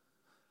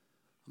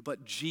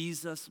 But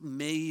Jesus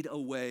made a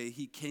way.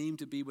 He came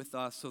to be with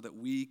us so that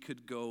we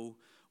could go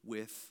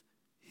with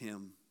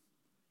him.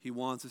 He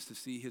wants us to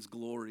see his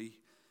glory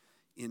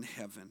in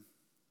heaven.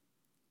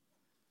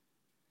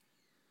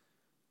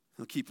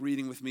 Now keep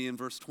reading with me in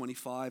verse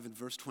 25 and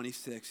verse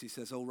 26. He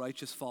says, "O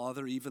righteous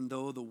Father, even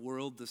though the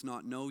world does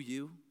not know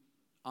you,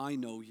 I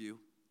know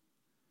you,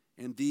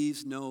 and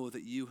these know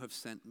that you have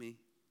sent me.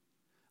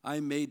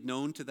 I made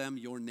known to them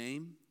your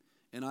name,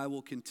 and I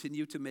will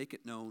continue to make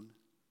it known."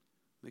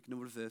 Make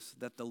note of this,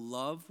 "that the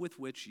love with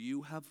which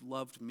you have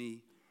loved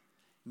me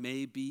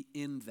may be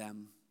in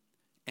them,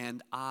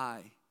 and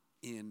I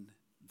in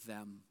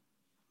them."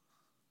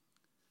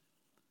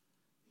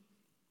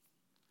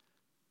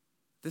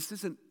 This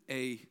isn't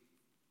a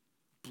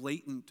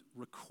blatant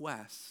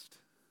request,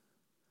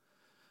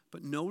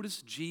 but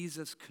notice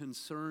Jesus'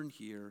 concern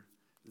here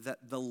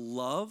that the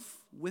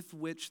love with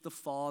which the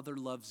Father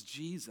loves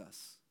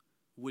Jesus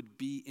would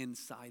be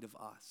inside of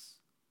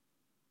us.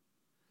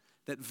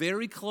 That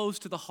very close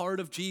to the heart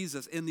of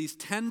Jesus, in these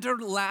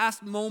tender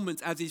last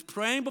moments as he's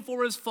praying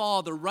before his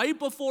Father, right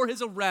before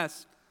his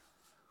arrest,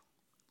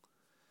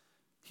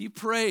 he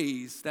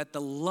prays that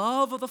the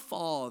love of the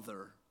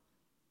Father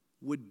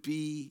would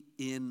be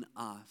in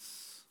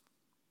us.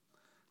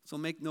 So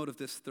make note of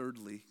this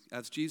thirdly.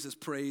 As Jesus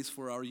prays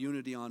for our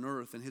unity on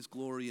earth and his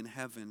glory in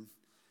heaven,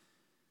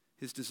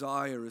 his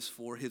desire is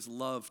for his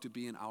love to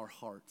be in our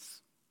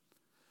hearts.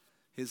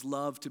 His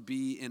love to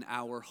be in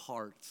our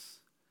hearts.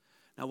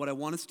 Now what I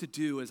want us to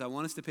do is I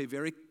want us to pay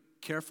very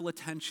careful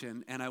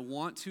attention, and I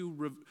want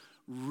to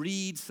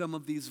read some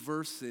of these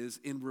verses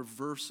in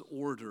reverse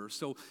order.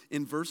 So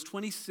in verse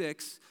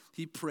 26,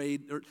 he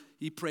prayed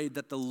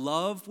that the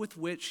love with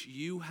which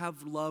you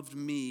have loved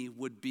me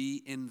would be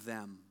in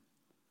them.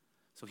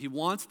 So he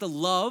wants the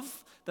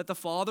love that the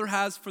Father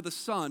has for the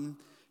Son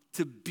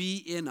to be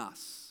in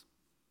us.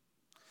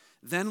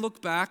 Then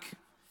look back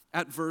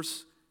at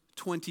verse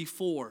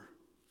 24,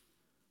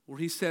 where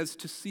he says,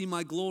 "To see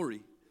my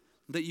glory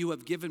that you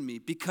have given me,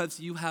 because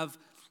you have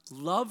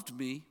loved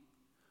me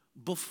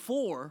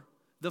before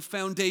the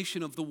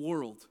foundation of the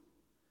world."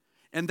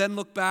 And then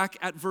look back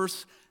at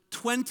verse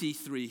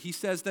 23. He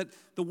says that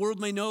the world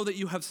may know that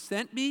you have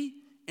sent me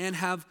and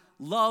have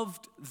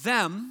loved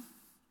them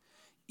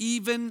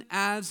even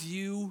as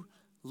you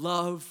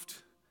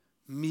loved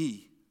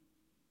me.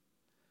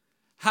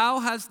 How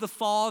has the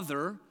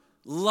Father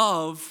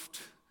loved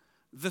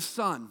the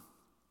Son?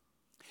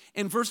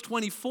 In verse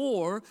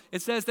 24,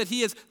 it says that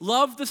he has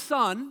loved the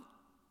Son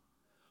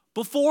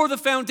before the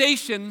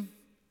foundation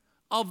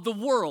of the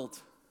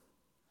world.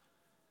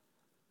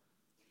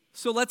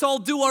 So let's all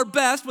do our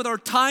best with our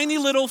tiny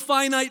little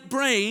finite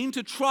brain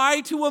to try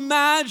to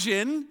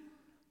imagine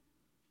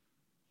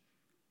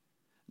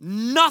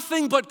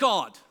nothing but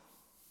God.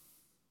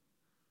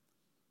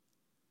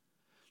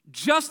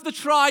 Just the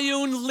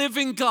triune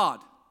living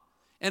God.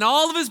 And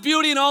all of his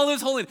beauty and all of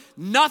his holiness.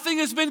 Nothing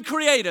has been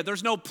created.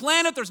 There's no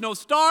planet, there's no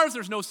stars,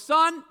 there's no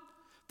sun.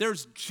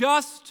 There's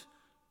just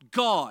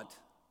God.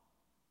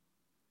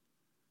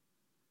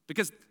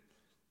 Because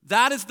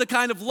that is the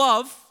kind of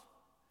love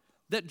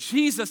that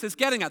Jesus is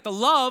getting at. The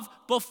love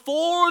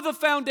before the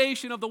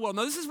foundation of the world.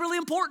 Now this is really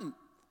important.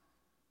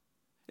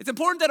 It's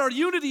important that our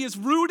unity is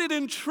rooted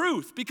in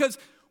truth, because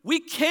we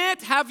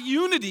can't have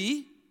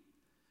unity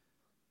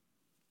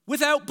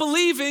without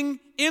believing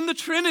in the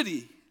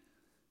Trinity.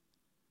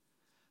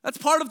 That's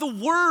part of the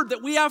word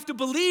that we have to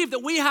believe,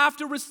 that we have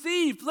to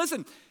receive.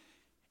 Listen,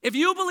 if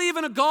you believe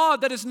in a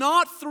God that is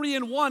not three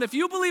in one, if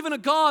you believe in a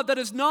God that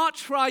is not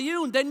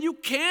triune, then you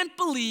can't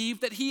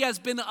believe that he has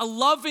been a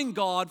loving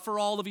God for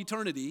all of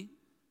eternity,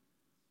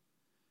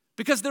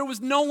 because there was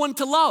no one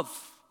to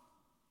love.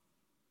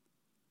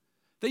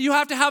 That you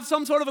have to have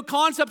some sort of a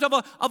concept of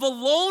a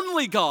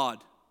lonely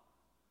God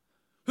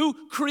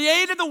who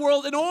created the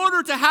world in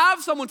order to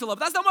have someone to love.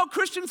 That's not what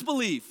Christians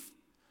believe.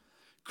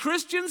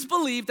 Christians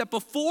believe that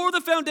before the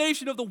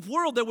foundation of the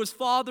world, there was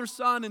Father,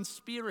 Son, and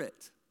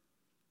Spirit.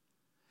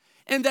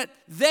 And that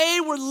they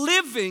were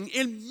living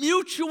in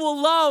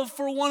mutual love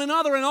for one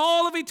another in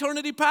all of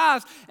eternity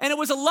past. And it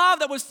was a love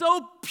that was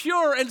so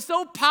pure and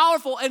so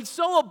powerful and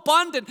so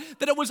abundant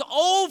that it was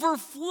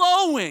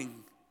overflowing.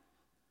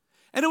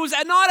 And it was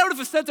not out of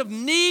a sense of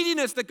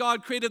neediness that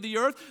God created the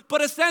earth,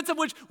 but a sense of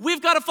which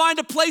we've got to find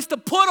a place to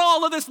put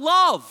all of this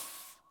love.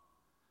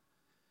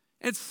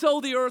 And so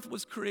the earth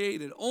was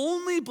created.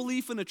 Only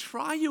belief in a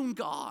triune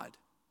God.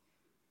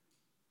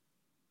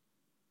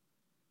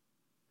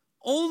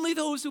 Only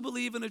those who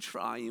believe in a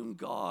triune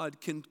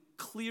God can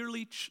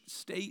clearly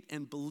state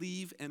and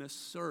believe and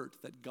assert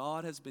that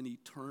God has been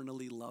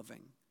eternally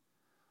loving.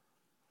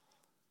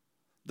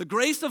 The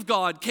grace of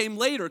God came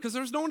later because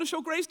there's no one to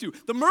show grace to.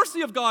 The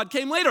mercy of God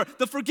came later.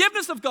 The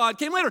forgiveness of God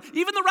came later.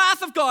 Even the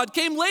wrath of God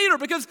came later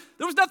because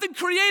there was nothing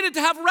created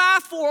to have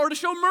wrath for or to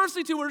show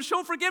mercy to or to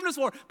show forgiveness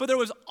for. But there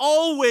was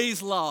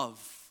always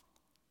love.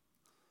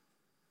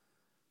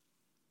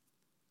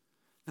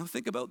 Now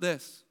think about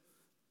this.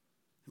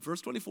 In verse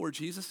 24,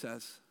 Jesus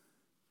says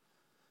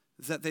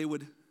that they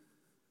would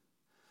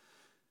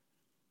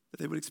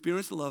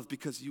experience the love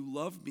because you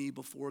loved me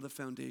before the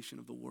foundation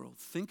of the world.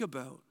 Think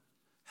about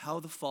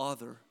how the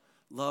Father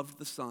loved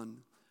the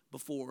Son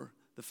before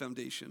the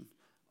foundation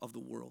of the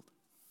world.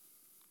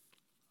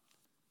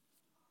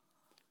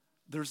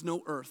 There's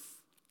no earth.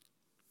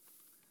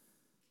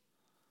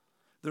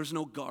 There's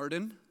no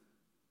garden.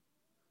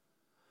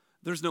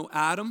 There's no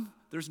Adam.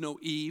 There's no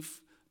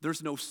Eve.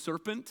 There's no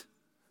serpent.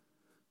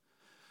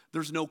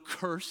 There's no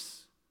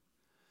curse.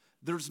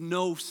 There's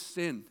no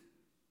sin.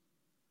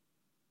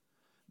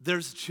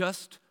 There's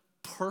just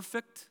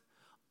perfect,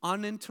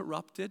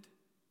 uninterrupted,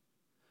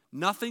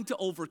 nothing to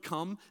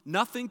overcome,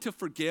 nothing to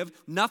forgive,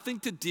 nothing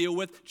to deal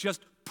with,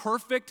 just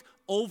perfect,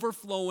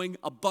 overflowing,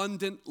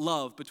 abundant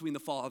love between the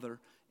Father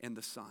and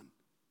the Son.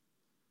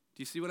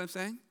 Do you see what I'm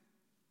saying?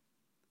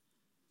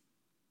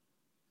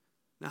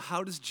 Now,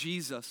 how does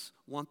Jesus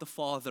want the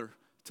Father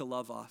to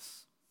love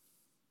us?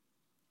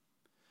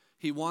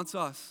 He wants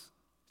us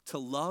to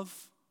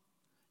love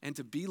and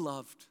to be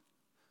loved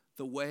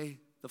the way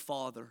the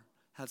Father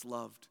has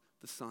loved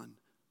the Son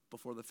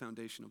before the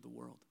foundation of the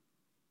world.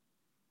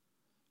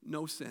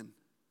 No sin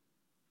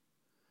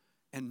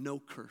and no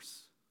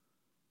curse,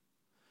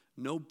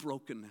 no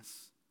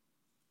brokenness,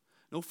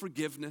 no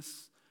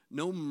forgiveness,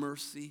 no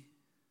mercy.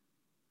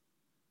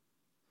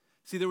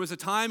 See, there was a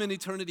time in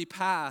eternity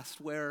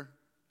past where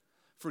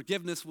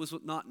forgiveness was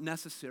not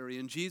necessary,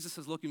 and Jesus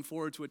is looking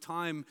forward to a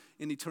time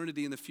in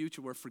eternity in the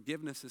future where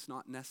forgiveness is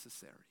not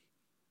necessary.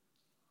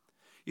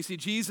 You see,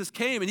 Jesus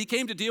came, and he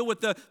came to deal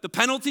with the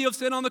penalty of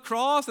sin on the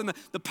cross and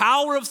the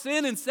power of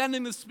sin in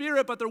sending the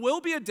Spirit, but there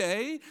will be a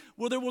day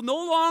where there will no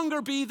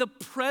longer be the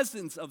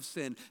presence of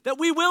sin, that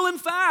we will, in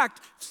fact,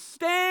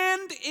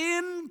 stand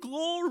in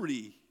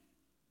glory.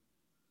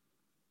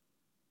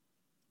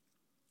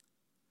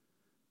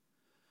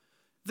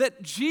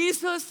 That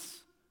Jesus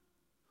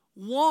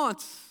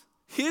wants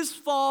his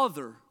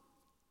Father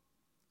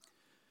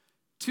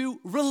to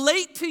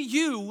relate to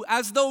you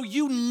as though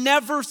you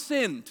never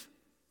sinned.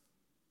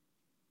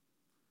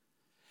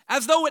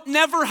 As though it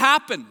never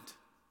happened.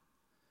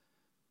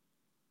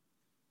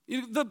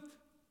 It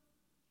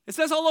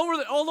says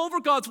all over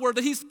God's word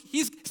that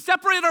he's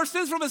separated our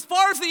sins from as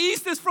far as the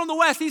east is from the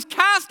west. He's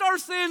cast our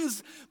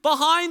sins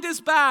behind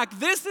his back.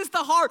 This is the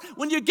heart.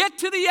 When you get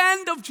to the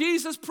end of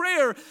Jesus'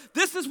 prayer,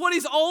 this is what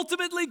he's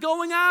ultimately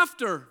going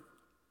after.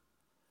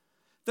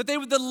 That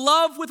the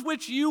love with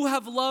which you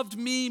have loved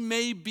me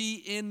may be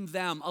in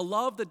them. A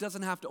love that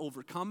doesn't have to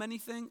overcome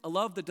anything. A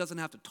love that doesn't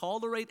have to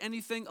tolerate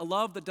anything. A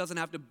love that doesn't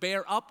have to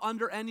bear up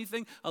under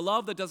anything. A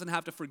love that doesn't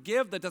have to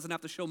forgive, that doesn't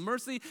have to show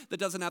mercy, that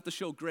doesn't have to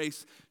show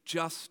grace.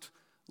 Just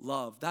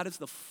love. That is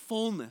the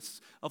fullness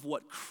of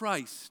what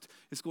Christ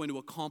is going to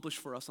accomplish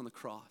for us on the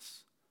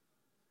cross.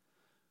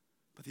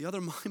 But the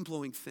other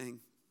mind-blowing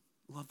thing,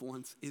 loved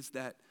ones, is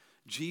that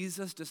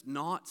Jesus does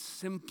not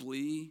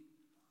simply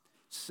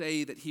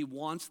say that he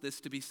wants this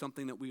to be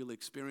something that we will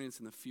experience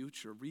in the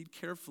future. Read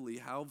carefully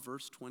how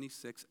verse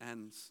 26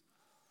 ends.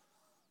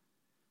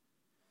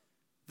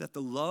 That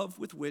the love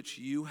with which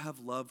you have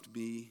loved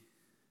me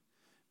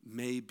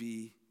may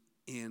be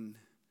in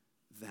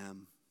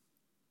them.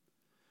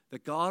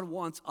 That God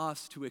wants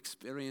us to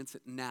experience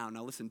it now.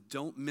 Now listen,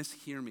 don't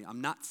mishear me.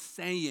 I'm not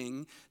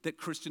saying that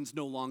Christians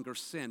no longer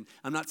sin.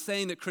 I'm not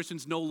saying that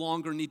Christians no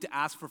longer need to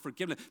ask for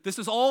forgiveness. This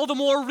is all the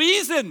more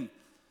reason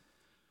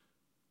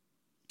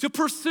to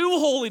pursue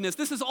holiness.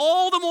 This is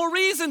all the more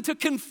reason to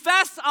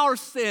confess our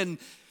sin,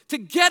 to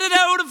get it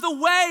out of the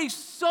way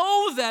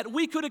so that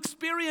we could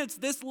experience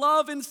this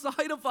love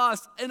inside of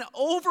us, an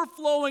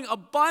overflowing,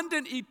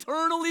 abundant,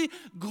 eternally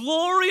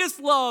glorious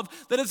love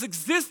that has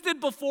existed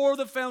before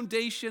the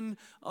foundation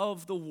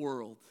of the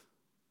world.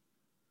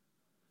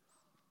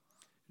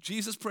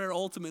 Jesus' prayer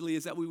ultimately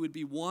is that we would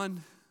be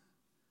one,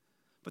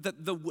 but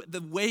that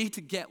the way to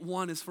get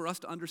one is for us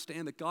to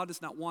understand that God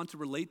does not want to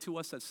relate to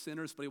us as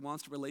sinners, but he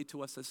wants to relate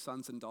to us as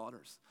sons and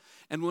daughters.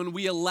 And when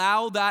we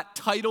allow that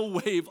tidal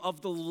wave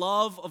of the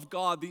love of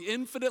God, the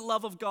infinite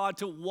love of God,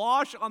 to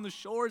wash on the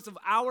shores of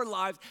our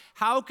lives,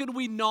 how can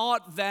we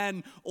not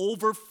then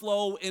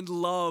overflow in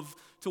love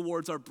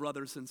towards our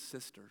brothers and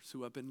sisters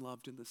who have been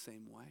loved in the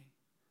same way?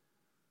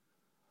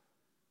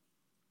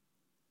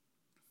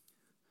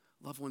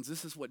 Loved ones,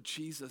 this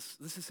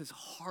is his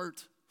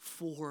heart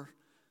for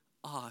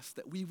us,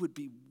 that we would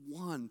be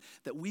one,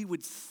 that we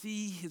would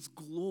see his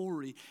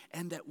glory,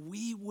 and that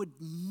we would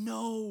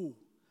know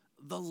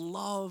the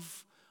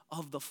love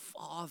of the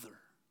Father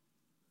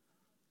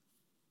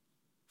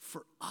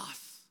for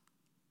us.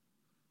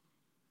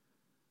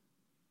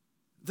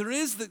 There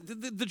is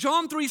the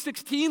John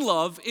 3:16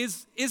 love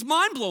is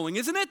mind-blowing,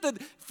 isn't it?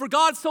 That for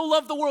God so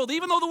loved the world,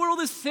 even though the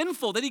world is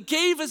sinful, that he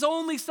gave his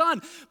only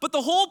son. But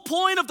the whole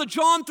point of the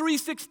John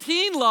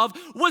 3:16 love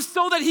was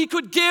so that he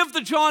could give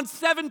the John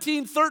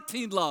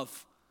 17:13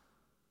 love.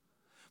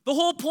 The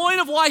whole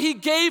point of why he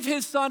gave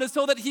his son is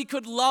so that he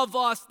could love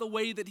us the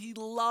way that he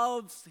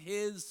loves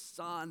his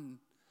son.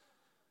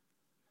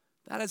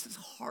 That is his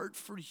heart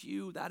for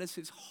you. That is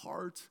his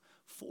heart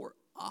for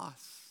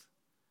us.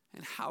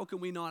 And how can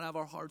we not have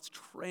our hearts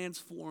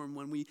transformed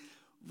when we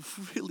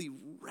really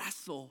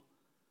wrestle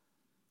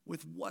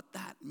with what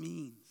that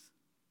means?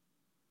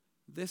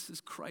 This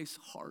is Christ's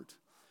heart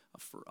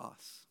for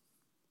us.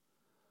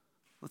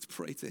 Let's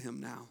pray to him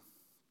now.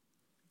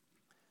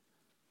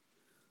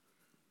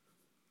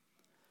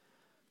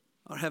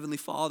 Our Heavenly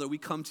Father, we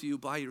come to you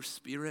by your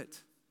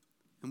Spirit.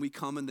 And we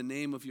come in the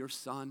name of your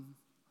Son.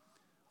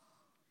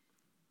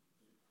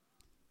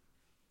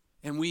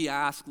 And we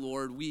ask,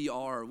 Lord, we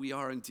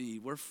are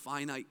indeed, we're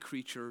finite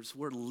creatures.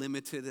 We're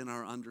limited in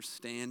our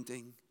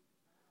understanding.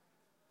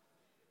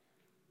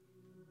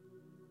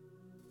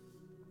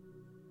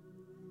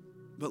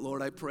 But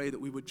Lord, I pray that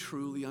we would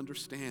truly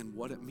understand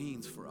what it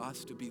means for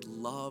us to be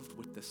loved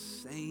with the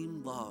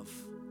same love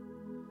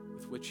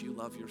with which you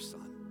love your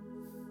Son.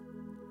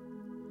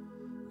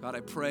 God,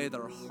 I pray that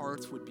our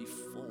hearts would be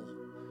full.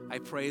 I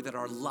pray that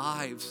our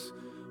lives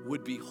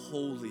would be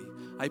holy.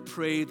 I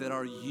pray that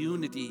our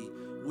unity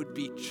would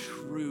be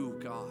true,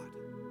 God.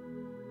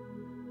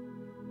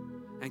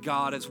 And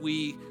God, as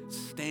we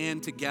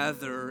stand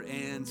together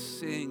and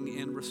sing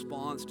in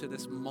response to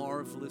this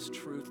marvelous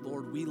truth,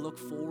 Lord, we look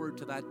forward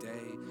to that day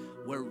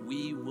where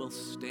we will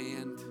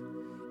stand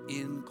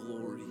in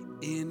glory,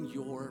 in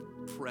your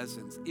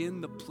presence, in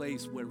the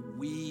place where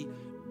we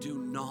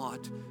do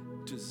not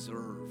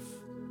deserve,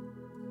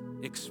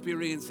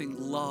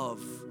 experiencing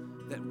love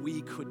that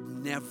we could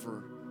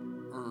never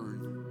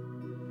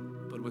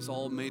earn, but was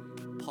all made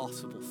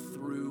possible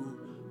through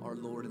our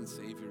Lord and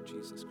Savior,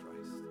 Jesus Christ.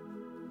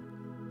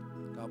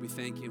 God, we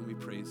thank you and we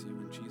praise you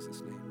in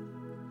Jesus' name.